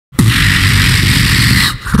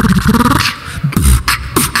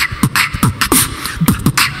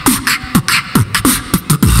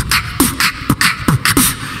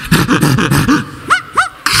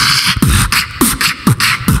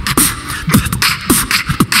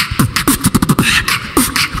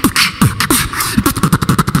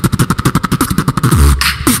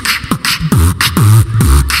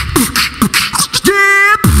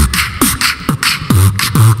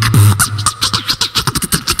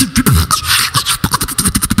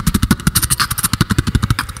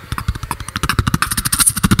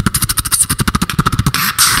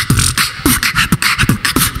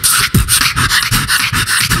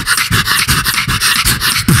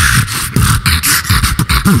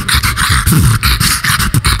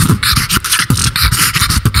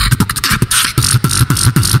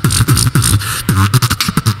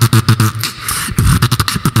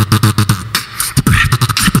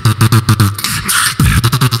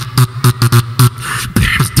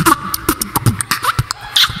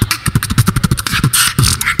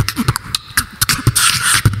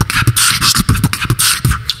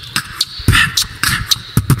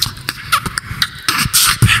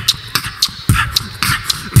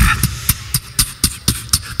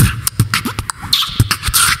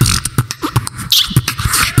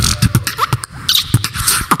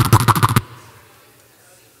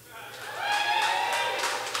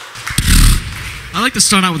like to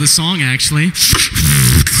start out with a song, actually.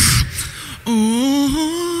 Oh,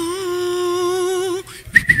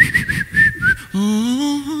 oh,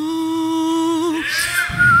 oh,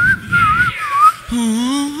 oh,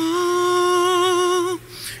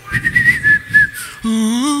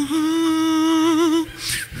 oh.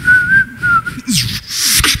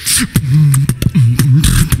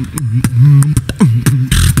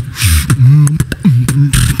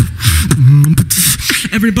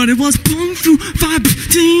 Everybody was born through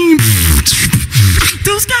 515.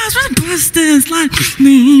 Those guys were blessed like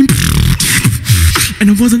me, and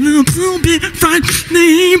it was a little bit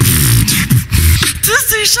frightening to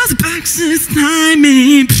see shots back since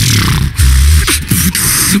timing.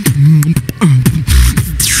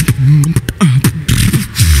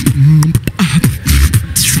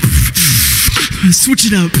 Switch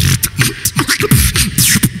it up.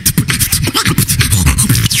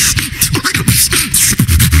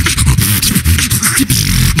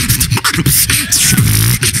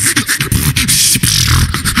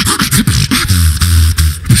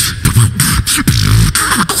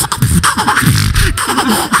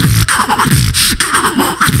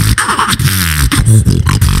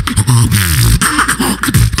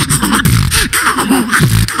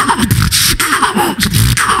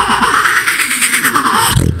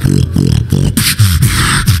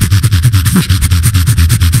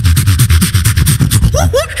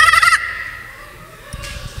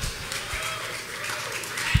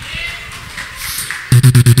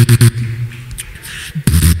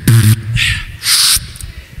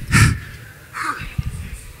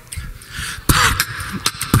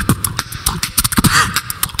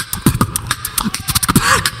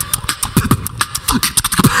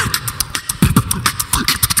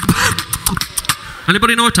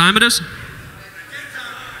 Anybody know what time it is?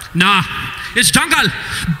 Nah, it's jungle.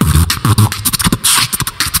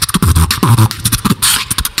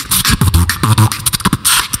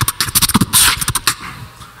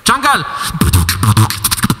 Jungle.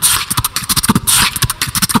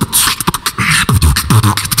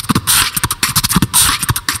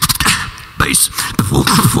 Bass.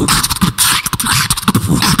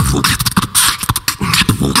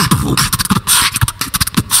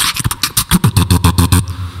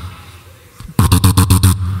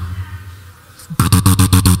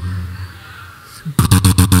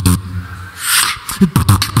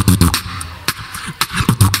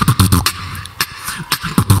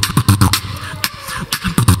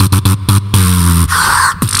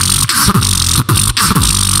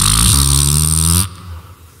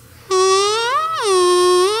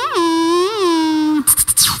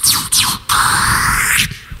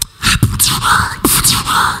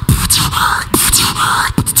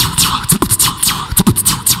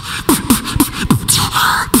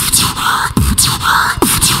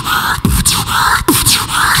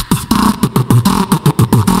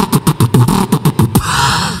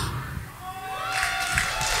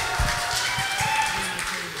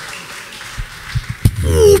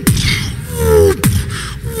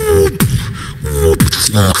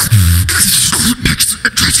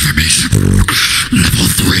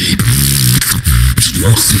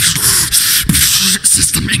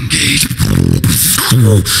 System engaged.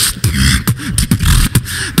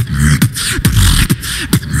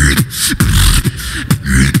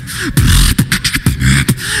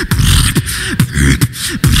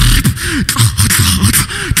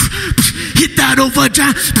 Hit that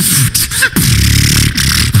overdrive.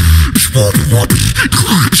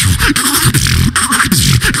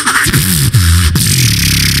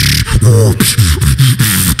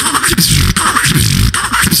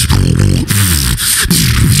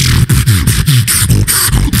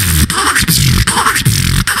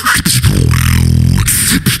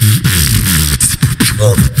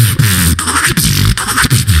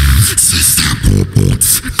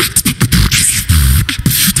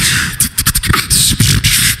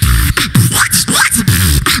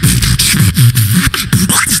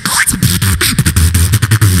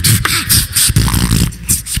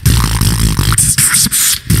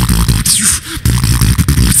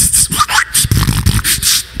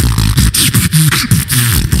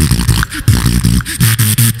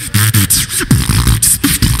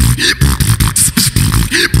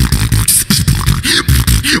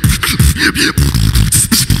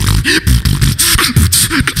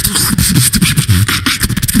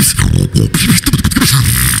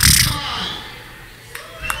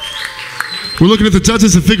 We're looking at the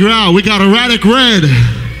judges to figure out. We got Erratic red,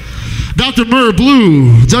 Dr. Mur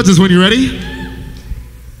blue. Judges, when you're ready.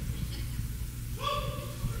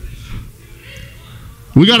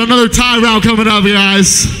 We got another tie round coming up,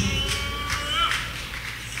 guys.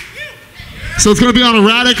 So it's going to be on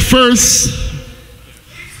Erratic first.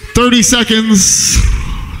 30 seconds.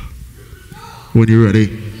 When you're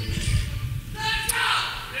ready.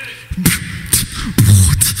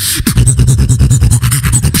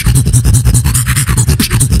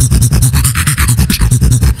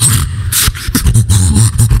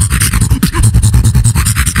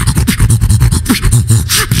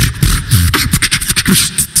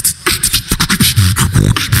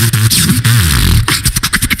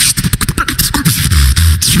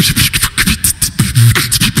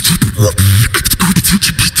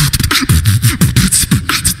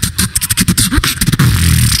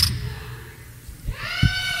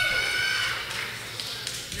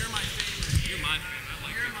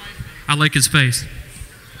 I like his face.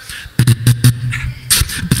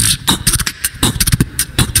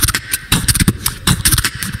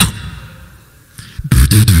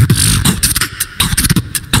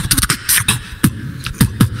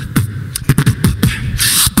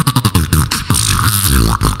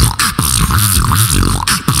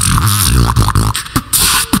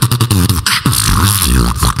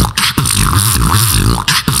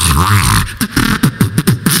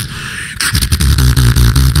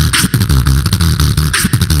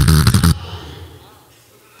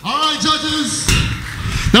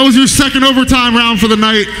 That was your second overtime round for the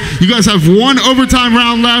night. You guys have one overtime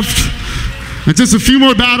round left and just a few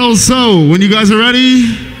more battles. So when you guys are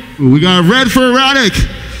ready, we got red for Erratic,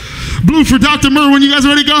 blue for Dr. Mur. When you guys are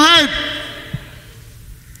ready, go ahead.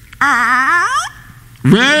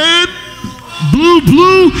 Red,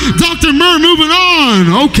 blue, Dr. Mur moving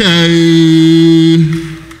on. Okay.